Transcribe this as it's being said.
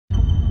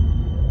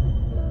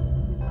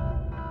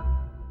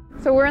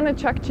So we're in the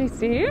Chukchi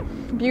Sea,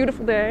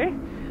 beautiful day,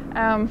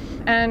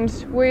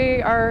 and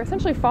we are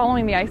essentially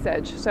following the ice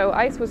edge. So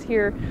ice was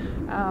here,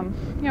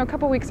 a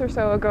couple weeks or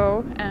so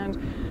ago, and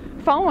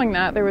following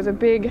that there was a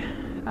big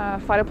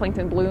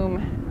phytoplankton bloom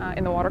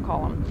in the water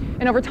column.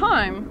 And over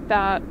time,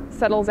 that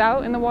settles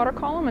out in the water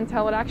column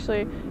until it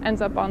actually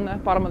ends up on the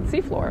bottom of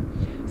the seafloor.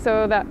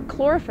 So that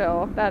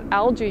chlorophyll, that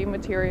algae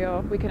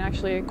material, we can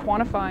actually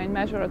quantify and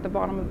measure at the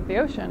bottom of the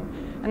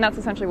ocean. And that's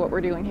essentially what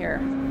we're doing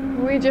here.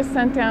 We just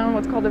sent down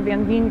what's called a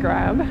VanVeen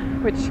grab,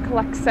 which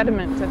collects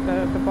sediment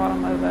at the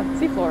bottom of the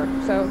seafloor.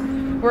 So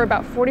we're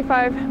about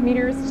 45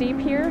 meters deep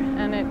here,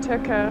 and it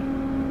took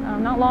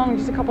not long,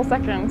 just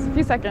a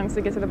few seconds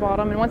to get to the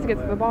bottom. And once it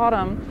gets to the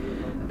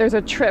bottom, there's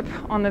a trip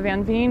on the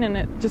VanVeen, and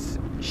it just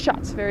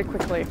shuts very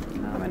quickly.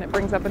 And it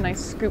brings up a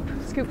nice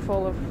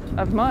scoopful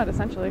of mud,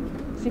 essentially,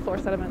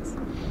 seafloor sediments.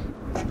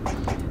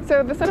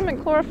 So the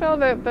sediment chlorophyll,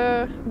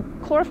 the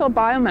chlorophyll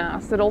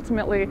biomass that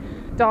ultimately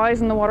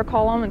dies in the water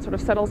column and sort of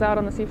settles out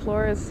on the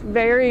seafloor is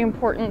very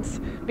important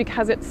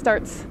because it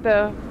starts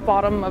the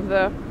bottom of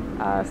the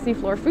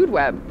seafloor food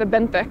web, the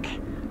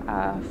benthic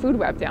food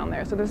web down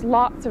there. So there's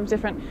lots of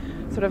different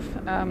sort of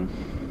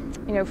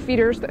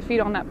feeders that feed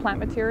on that plant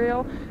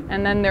material,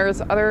 and then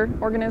there's other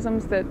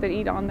organisms that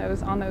eat on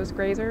those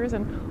grazers,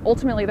 and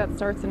ultimately that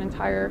starts an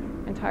entire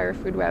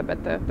food web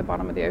at the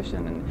bottom of the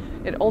ocean,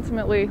 and it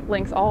ultimately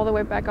links all the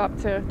way back up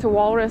to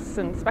walrus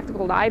and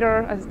spectacled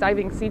eider, as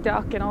diving sea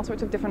duck, and all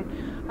sorts of different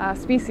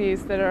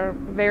species that are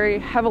very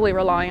heavily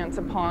reliant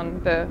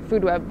upon the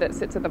food web that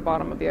sits at the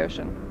bottom of the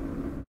ocean.